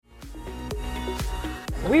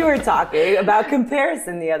We were talking about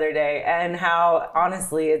comparison the other day and how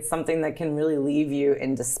honestly it's something that can really leave you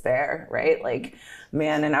in despair, right? Like,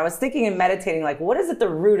 man, and I was thinking and meditating, like, what is at the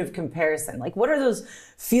root of comparison? Like, what are those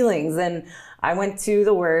feelings? And I went to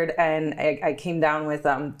the word and I came down with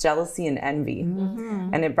jealousy and envy.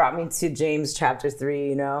 Mm-hmm. And it brought me to James chapter 3,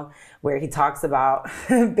 you know, where he talks about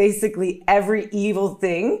basically every evil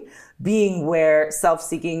thing being where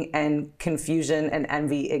self-seeking and confusion and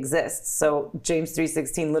envy exists. So James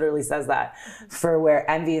 3:16 literally says that. For where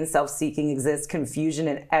envy and self-seeking exist, confusion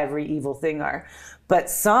and every evil thing are. But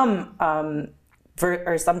some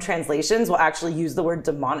translations will actually use the word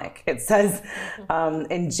demonic. It says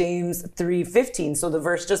in James 3:15, so the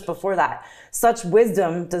verse just before that, such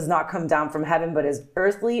wisdom does not come down from heaven, but is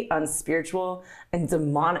earthly, unspiritual, and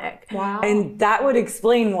demonic. Wow. And that would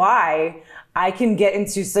explain why I can get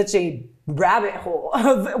into such a rabbit hole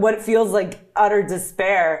of what feels like utter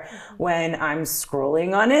despair when I'm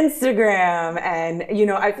scrolling on Instagram. And, you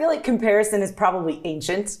know, I feel like comparison is probably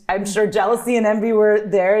ancient. I'm sure jealousy and envy were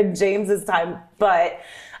there in James's time, but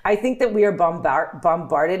I think that we are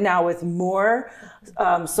bombarded now with more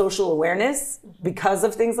social awareness because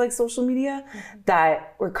of things like social media,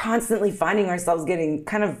 that we're constantly finding ourselves getting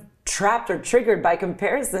kind of trapped or triggered by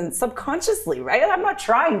comparison subconsciously, right? I'm not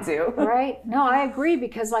trying to. Right. No, I agree,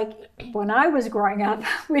 because like when I was growing up,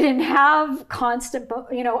 we didn't have constant,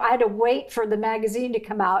 you know, I had to wait for the magazine to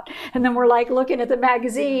come out. And then we're like looking at the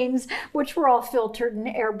magazines, which were all filtered and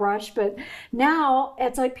airbrushed. But now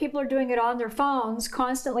it's like people are doing it on their phones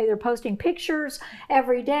constantly. They're posting pictures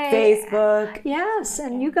every day. Facebook. Yes.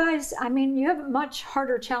 And you guys, I mean, you have much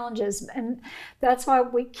harder challenges. And that's why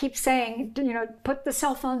we keep saying, you know, put the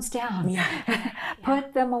cell phones down. Yeah.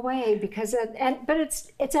 Put them away, because but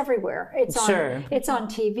it's everywhere. It's on Sure. it's on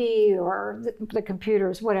TV or the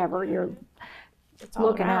computers, whatever you're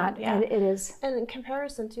looking around, at. yeah. And it is. And in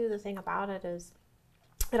comparison too, the thing about it is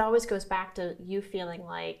it always goes back to you feeling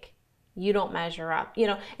like you don't measure up. You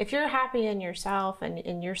know, if you're happy in yourself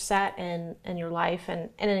and you're set in your life and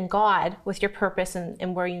in God with your purpose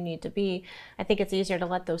and where you need to be, I think it's easier to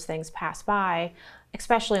let those things pass by,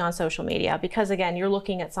 especially on social media, because again, you're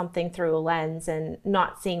looking at something through a lens and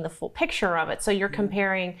not seeing the full picture of it. So you're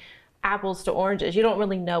comparing apples to oranges. You don't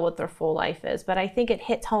really know what their full life is. But I think it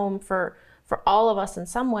hits home for all of us in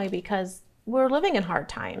some way, because we're living in hard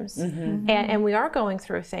times and we are going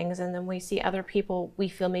through things, and then we see other people we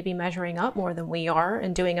feel maybe measuring up more than we are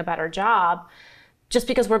and doing a better job just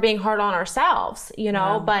because we're being hard on ourselves, you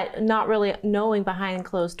know, but not really knowing behind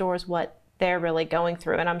closed doors what they're really going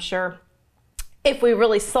through. And I'm sure if we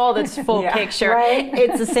really saw this full picture, right?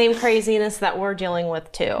 It's the same craziness that we're dealing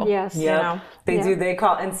with too. Yes. Yep. You know? They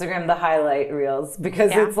call Instagram the highlight reels,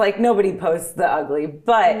 because it's like nobody posts the ugly.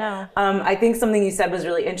 But I think something you said was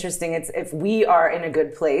really interesting. It's if we are in a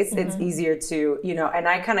good place, it's easier to, you know, and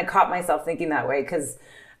I kind of caught myself thinking that way, because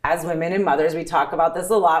as women and mothers, we talk about this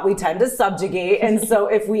a lot. We tend to subjugate. And so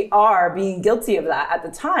if we are being guilty of that at the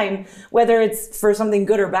time, whether it's for something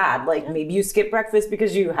good or bad, like maybe you skip breakfast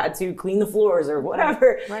because you had to clean the floors or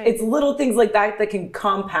whatever, it's little things like that that can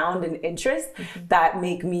compound in interest that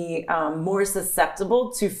make me more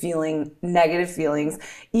susceptible to feeling negative feelings,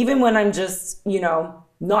 even when I'm just, you know,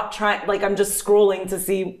 not trying, like I'm just scrolling to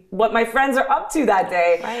see what my friends are up to that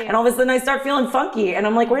day. Right. And all of a sudden I start feeling funky and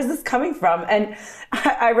I'm like, where's this coming from? And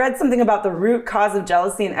I read something about the root cause of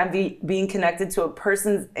jealousy and envy being connected to a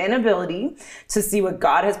person's inability to see what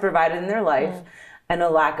God has provided in their life and a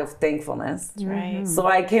lack of thankfulness. That's right. So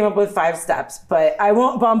I came up with 5 steps, but I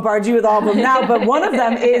won't bombard you with all of them now. But one of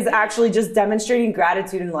them is actually just demonstrating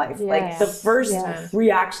gratitude in life. Like the first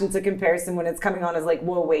reaction to comparison when it's coming on is like,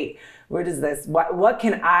 whoa, wait, where does this, what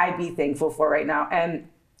can I be thankful for right now? And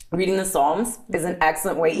reading the Psalms is an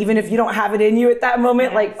excellent way, even if you don't have it in you at that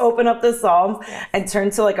moment, like open up the Psalms and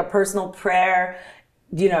turn to like a personal prayer.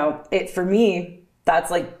 You know, for me,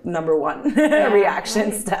 that's like number one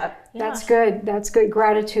reaction step. That's good. That's good.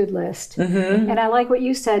 Gratitude list. And I like what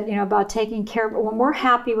you said, you know, about taking care of, when we're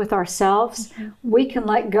happy with ourselves, we can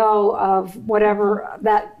let go of whatever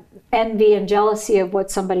that envy and jealousy of what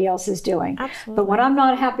somebody else is doing. Absolutely. But when I'm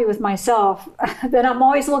not happy with myself, then I'm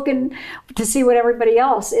always looking to see what everybody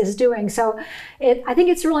else is doing. So I think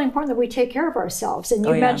it's really important that we take care of ourselves. And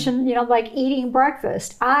you mentioned, you know, like eating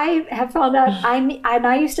breakfast. I have found out,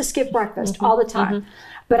 I used to skip breakfast all the time.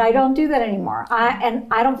 but I don't do that anymore.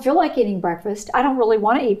 I don't feel like eating breakfast. I don't really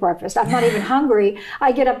want to eat breakfast. I'm not even hungry.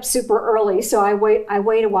 I get up super early, so I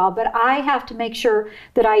wait a while, but I have to make sure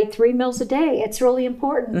that I eat 3 meals a day. It's really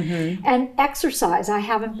important. And exercise. I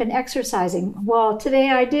haven't been exercising. Well,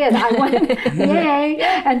 today I did. I went, yay,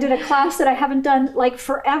 and did a class that I haven't done like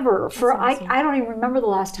forever. I don't even remember the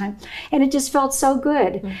last time. And it just felt so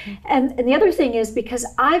good. And the other thing is because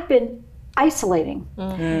I've been isolating.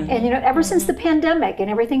 And, ever since the pandemic and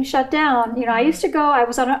everything shut down, I used to go, I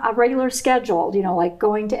was on a regular schedule, like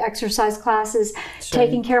going to exercise classes,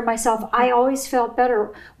 taking care of myself. I always felt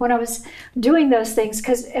better when I was doing those things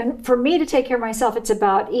and for me to take care of myself, it's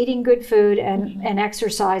about eating good food and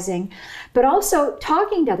exercising, but also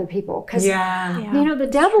talking to other people because, the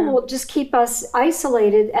devil will just keep us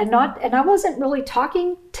isolated and I wasn't really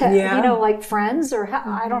talking to, like friends or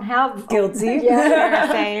I don't have. Guilty.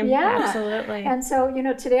 Same. Yeah. Absolutely. And so,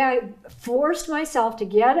 today I forced myself to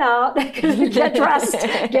get out, get dressed,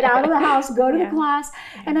 get out of the house, go to the class.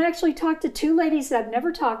 And I actually talked to 2 ladies that I've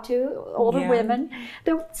never talked to, older women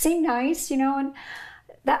that seemed nice, and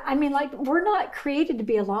that, we're not created to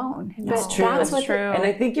be alone. That's true. And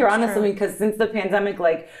I think you're honest with me because since the pandemic,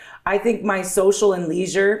 I think my social and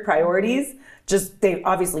leisure priorities they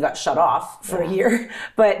obviously got shut off for a year,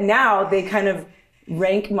 but now they kind of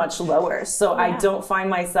rank much lower. So I don't find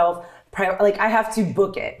myself I have to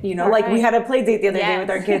book it, we had a play date the other day with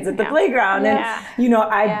our kids at the playground and,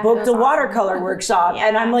 I booked a watercolor workshop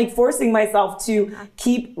and I'm forcing myself to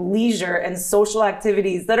keep leisure and social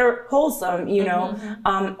activities that are wholesome,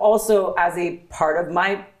 also as a part of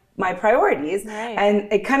my priorities.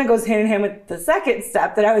 And it kind of goes hand in hand with the second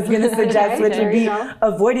step that I was going to suggest, which would be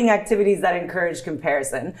avoiding activities that encourage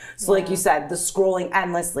comparison. So like you said, the scrolling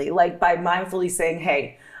endlessly, by mindfully saying,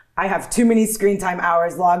 hey, I have too many screen time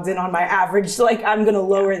hours logged in on my average. So I'm going to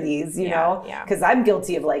lower these, because I'm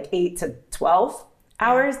guilty of 8 to 12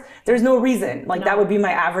 hours. There's no reason. That would be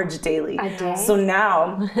my average daily. A day? So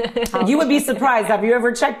now you would be surprised. Have you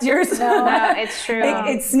ever checked yours? No, it's true.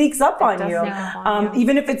 It sneaks up on you.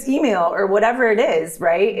 Even if it's email or whatever it is,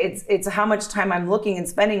 right? It's how much time I'm looking and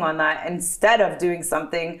spending on that instead of doing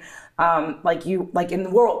something like in the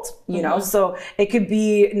world, so it could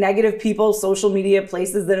be negative people, social media,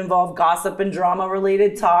 places that involve gossip and drama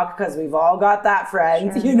related talk, because we've all got that friend,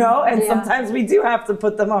 and sometimes we do have to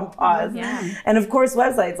put them on pause. And of course,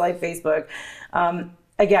 websites like Facebook,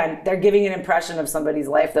 again, they're giving an impression of somebody's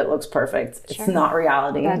life that looks perfect. It's not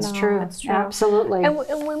reality. That's true. Absolutely.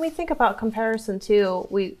 And when we think about comparison too,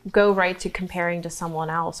 we go right to comparing to someone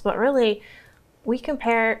else, but really we can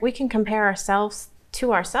compare ourselves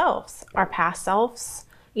to ourselves, our past selves,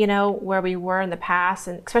 where we were in the past,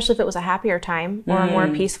 and especially if it was a happier time or a more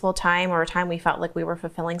peaceful time or a time we felt like we were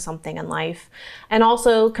fulfilling something in life. And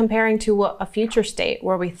also comparing to a future state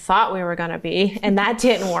where we thought we were going to be and that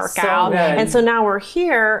didn't work out. Good. And so now we're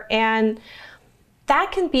here, and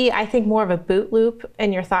that can be, I think, more of a boot loop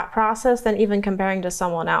in your thought process than even comparing to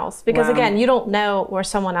someone else. Because again, you don't know where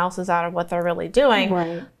someone else is at or what they're really doing.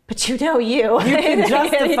 Right. But you can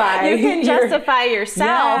justify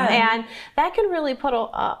yourself, and that can really put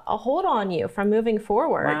a hold on you from moving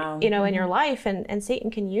forward, in your life, and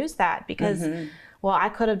Satan can use that because, well, I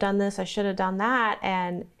could have done this, I should have done that,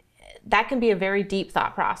 and that can be a very deep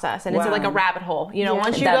thought process, and it's like a rabbit hole.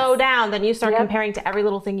 Once you go down, then you start comparing to every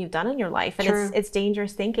little thing you've done in your life, and it's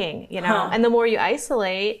dangerous thinking, and the more you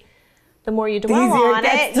isolate, the more you dwell on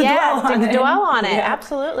it. Dwell on it,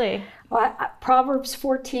 absolutely. Well, Proverbs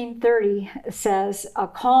 14:30 says, "A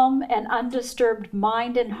calm and undisturbed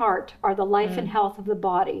mind and heart are the life and health of the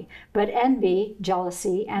body, but envy,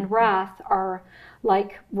 jealousy, and wrath are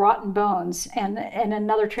like rotten bones." And in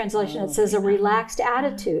another translation, it says, "A relaxed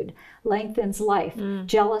attitude lengthens life.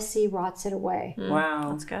 Jealousy rots it away." Wow.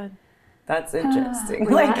 That's good. That's interesting.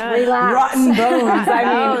 Relax. Rotten bones.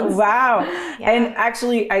 I mean, wow. And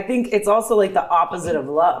actually, I think it's also the opposite of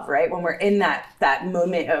love, right? When we're in that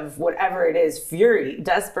moment of whatever it is, fury,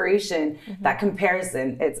 desperation, that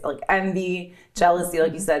comparison, it's envy, jealousy,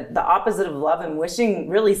 like you said, the opposite of love, and wishing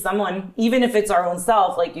really someone, even if it's our own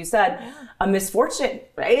self, like you said, a misfortune,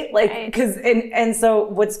 right? Because, and so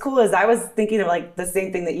what's cool is I was thinking of the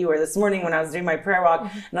same thing that you were this morning when I was doing my prayer walk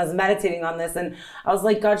and I was meditating on this, and I was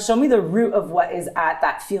like, God, show me the root of what is at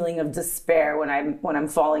that feeling of despair when I'm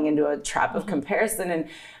falling into a trap of comparison. And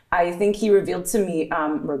I think he revealed to me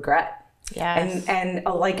regret. Yes. And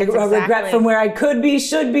a regret from where I could be,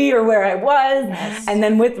 should be, or where I was. Yes. And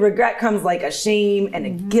then with regret comes a shame and a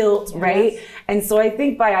guilt, right? And so I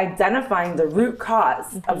think by identifying the root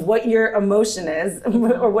cause of what your emotion is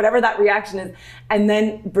or whatever that reaction is, and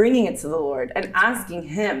then bringing it to the Lord and asking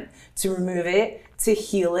him to remove it, to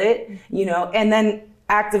heal it, you know, and then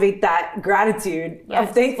activate that gratitude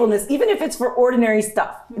of thankfulness, even if it's for ordinary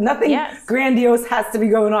stuff. Nothing grandiose has to be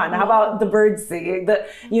going on. How about the birds singing?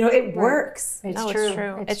 It works. It's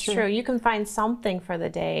true. It's true. You can find something for the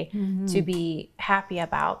day to be happy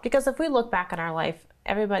about. Because if we look back in our life,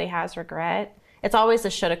 everybody has regret. It's always a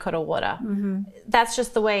shoulda, coulda, woulda. That's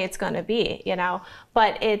just the way it's going to be, you know.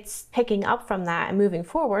 But it's picking up from that and moving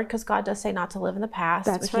forward, because God does say not to live in the past.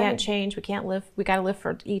 We can't change. We can't live. We got to live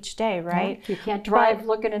for each day, right? You can't drive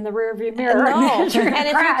looking in the rearview mirror. No. And if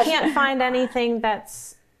you can't find anything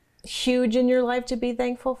that's huge in your life to be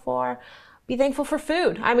thankful for, be thankful for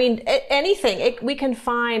food. I mean, anything. We can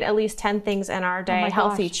find at least 10 things in our day.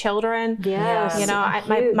 Healthy children. Yes. You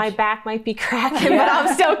know, my back might be cracking, but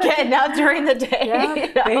I'm still getting out during the day. Yeah.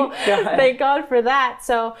 You know? Thank God for that.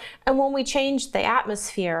 So, and when we change the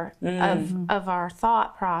atmosphere of our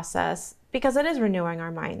thought process, because it is renewing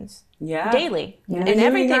our minds daily. In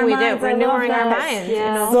everything we do, renewing our minds. You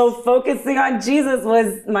know? So focusing on Jesus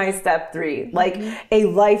was my step 3, like a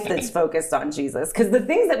life that's focused on Jesus. Because the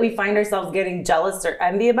things that we find ourselves getting jealous or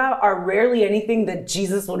envy about are rarely anything that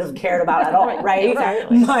Jesus would have cared about at all, right?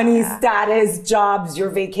 Exactly. Money, status, jobs,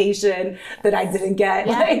 your vacation that I didn't get.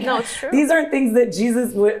 No, it's true. These aren't things that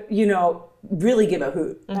Jesus would, really give a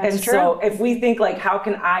hoot. So if we think like, how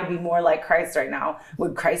can I be more like Christ right now?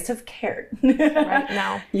 Would Christ have cared? Right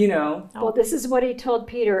now. Well, this is what he told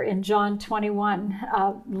Peter in John 21.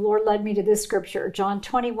 The Lord led me to this scripture. John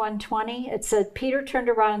 21:20. It said, Peter turned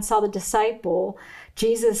around and saw the disciple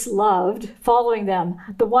Jesus loved following them,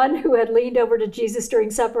 the one who had leaned over to Jesus during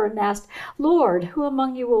supper and asked, Lord, who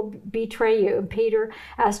among you will betray you? And Peter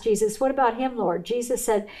asked Jesus, what about him, Lord? Jesus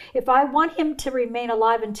said, if I want him to remain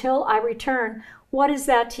alive until I return, what is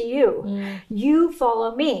that to you? You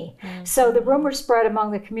follow me. So the rumor spread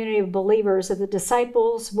among the community of believers that the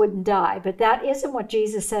disciples wouldn't die, but that isn't what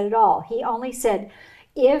Jesus said at all. He only said,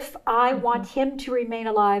 if I want him to remain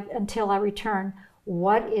alive until I return,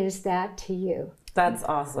 what is that to you? That's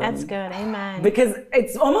awesome. That's good. Amen. Because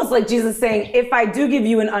it's almost like Jesus saying, if I do give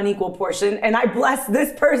you an unequal portion and I bless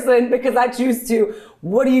this person because I choose to,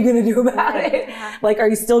 what are you going to do about it? Like, are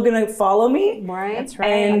you still going to follow me? Right. That's right.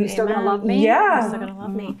 And are you still going to love me? Yeah. You're still going to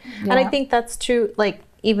love me. And I think that's true, like,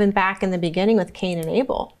 even back in the beginning with Cain and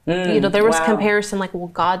Abel. There was comparison, like, well,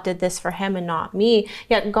 God did this for him and not me.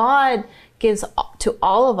 Yet God gives to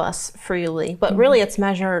all of us freely, but really it's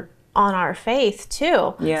measured on our faith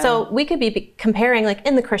too. So we could be comparing, like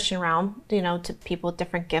in the Christian realm, to people with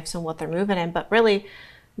different gifts and what they're moving in, but really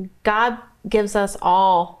God gives us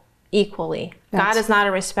all equally. God is not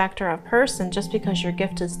a respecter of person. Just because your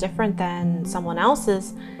gift is different than someone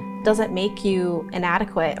else's doesn't make you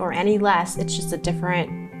inadequate or any less. It's just a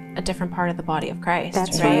different part of the body of Christ.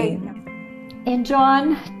 That's right. In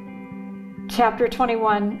John chapter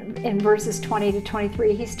 21 in verses 20 to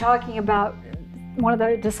 23, he's talking about one of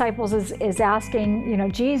the disciples is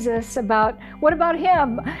asking, Jesus about, what about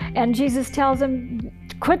him? And Jesus tells him,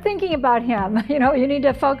 quit thinking about him. You need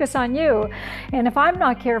to focus on you. And if I'm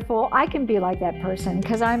not careful, I can be like that person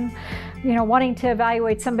because I'm, wanting to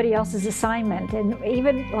evaluate somebody else's assignment. And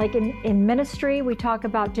even like in ministry, we talk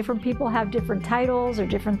about different people have different titles or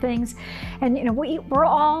different things. And, we're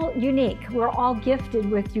all unique. We're all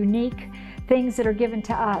gifted with unique things that are given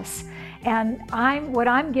to us. And what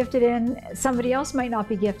I'm gifted in, somebody else might not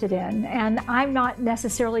be gifted in. And I'm not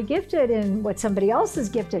necessarily gifted in what somebody else is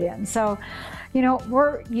gifted in. So,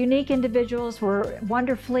 we're unique individuals. We're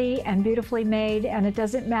wonderfully and beautifully made, and it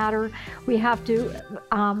doesn't matter. We have to,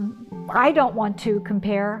 I don't want to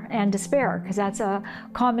compare and despair, because that's a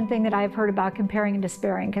common thing that I've heard about, comparing and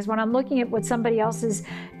despairing. Because when I'm looking at what somebody else is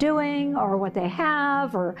doing or what they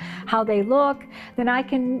have or how they look, then I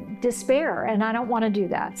can despair, and I don't want to do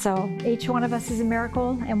that. So each one of us is a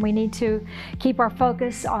miracle, and we need to keep our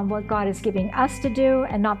focus on what God is giving us to do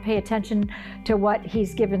and not pay attention to what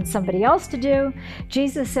he's given somebody else to do.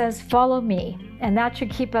 Jesus says, follow me, and that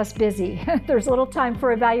should keep us busy. There's little time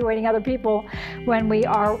for evaluating other people when we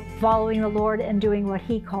are following the Lord and doing what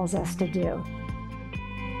he calls us to do.